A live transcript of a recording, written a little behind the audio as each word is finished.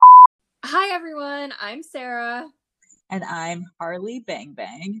Hi everyone, I'm Sarah. And I'm Harley Bang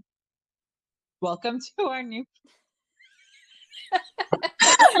Bang. Welcome to our new.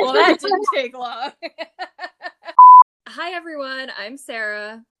 Well, that didn't take long. Hi everyone, I'm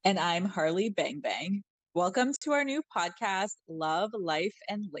Sarah. And I'm Harley Bang Bang. Welcome to our new podcast, Love, Life,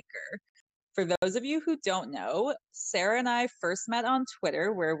 and Liquor. For those of you who don't know, Sarah and I first met on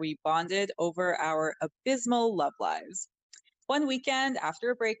Twitter where we bonded over our abysmal love lives. One weekend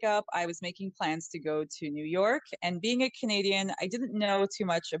after a breakup, I was making plans to go to New York, and being a Canadian, I didn't know too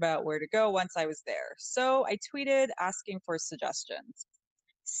much about where to go once I was there. So I tweeted asking for suggestions.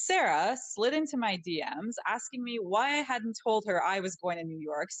 Sarah slid into my DMs asking me why I hadn't told her I was going to New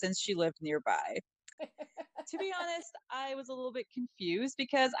York since she lived nearby. To be honest, I was a little bit confused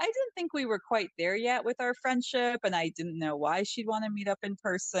because I didn't think we were quite there yet with our friendship, and I didn't know why she'd want to meet up in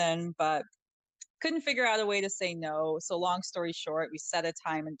person, but couldn't figure out a way to say no. So, long story short, we set a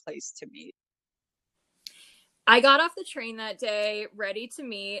time and place to meet. I got off the train that day, ready to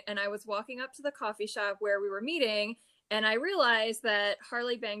meet, and I was walking up to the coffee shop where we were meeting, and I realized that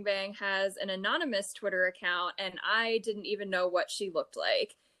Harley Bang Bang has an anonymous Twitter account, and I didn't even know what she looked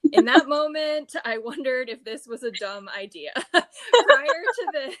like. In that moment, I wondered if this was a dumb idea.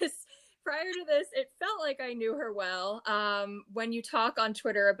 Prior to this, it felt like I knew her well. When you talk on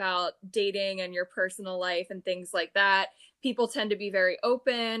Twitter about dating and your personal life and things like that, people tend to be very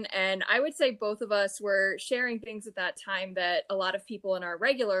open. And I would say both of us were sharing things at that time that a lot of people in our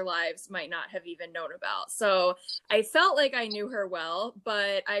regular lives might not have even known about. So I felt like I knew her well,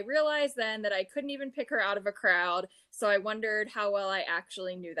 but I realized then that I couldn't even pick her out of a crowd. So I wondered how well I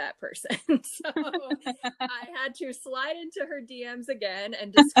actually knew that person. So I had to slide into her DMs again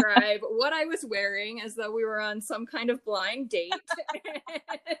and describe what I was wearing as though we were on some kind of blind date.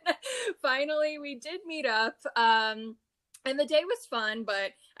 Finally, we did meet up. And the day was fun,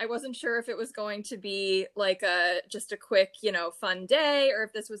 but I wasn't sure if it was going to be like just a quick, fun day, or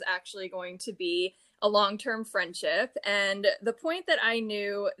if this was actually going to be a long-term friendship. And the point that I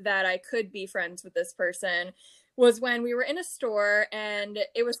knew that I could be friends with this person was when we were in a store, and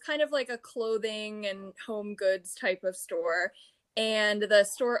it was kind of like a clothing and home goods type of store. And the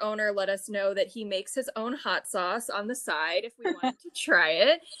store owner let us know that he makes his own hot sauce on the side if we wanted to try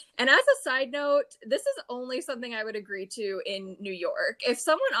it. And as a side note, this is only something I would agree to in New York. If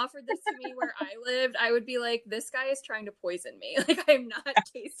someone offered this to me where I lived, I would be like, this guy is trying to poison me. Like, I'm not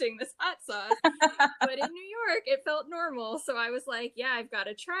tasting this hot sauce. But in New York, it felt normal. So I was like, yeah, I've got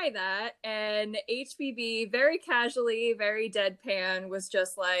to try that. And HBB, very casually, very deadpan, was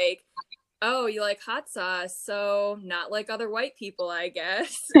just like, oh, you like hot sauce, so not like other white people, I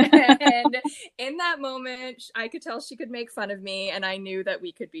guess. And in that moment, I could tell she could make fun of me, and I knew that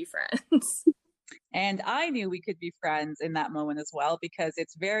we could be friends. And I knew we could be friends in that moment as well because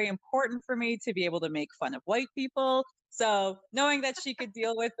it's very important for me to be able to make fun of white people. So knowing that she could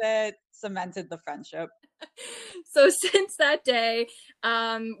deal with it cemented the friendship. So since that day,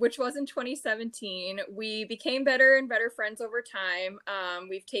 which was in 2017, we became better and better friends over time.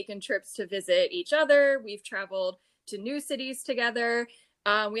 We've taken trips to visit each other. We've traveled to new cities together.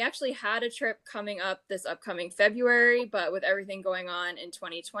 We actually had a trip coming up this upcoming February, but with everything going on in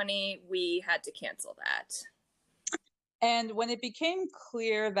 2020, we had to cancel that. And when it became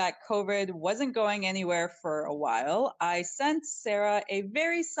clear that COVID wasn't going anywhere for a while, I sent Sarah a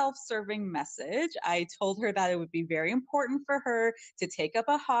very self serving message. I told her that it would be very important for her to take up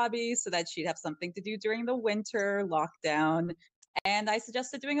a hobby so that she'd have something to do during the winter lockdown. And I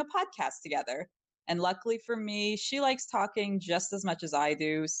suggested doing a podcast together. And luckily for me, she likes talking just as much as I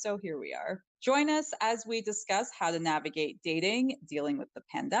do. So here we are. Join us as we discuss how to navigate dating, dealing with the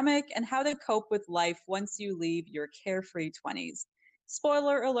pandemic, and how to cope with life once you leave your carefree 20s.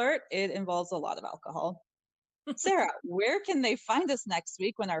 Spoiler alert, it involves a lot of alcohol. Sarah, where can they find us next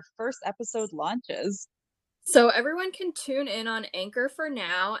week when our first episode launches? So everyone can tune in on Anchor for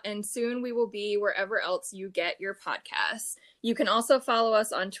now, and soon we will be wherever else you get your podcasts. You can also follow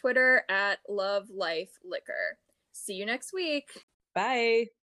us on Twitter at Love Life Liquor. See you next week. Bye.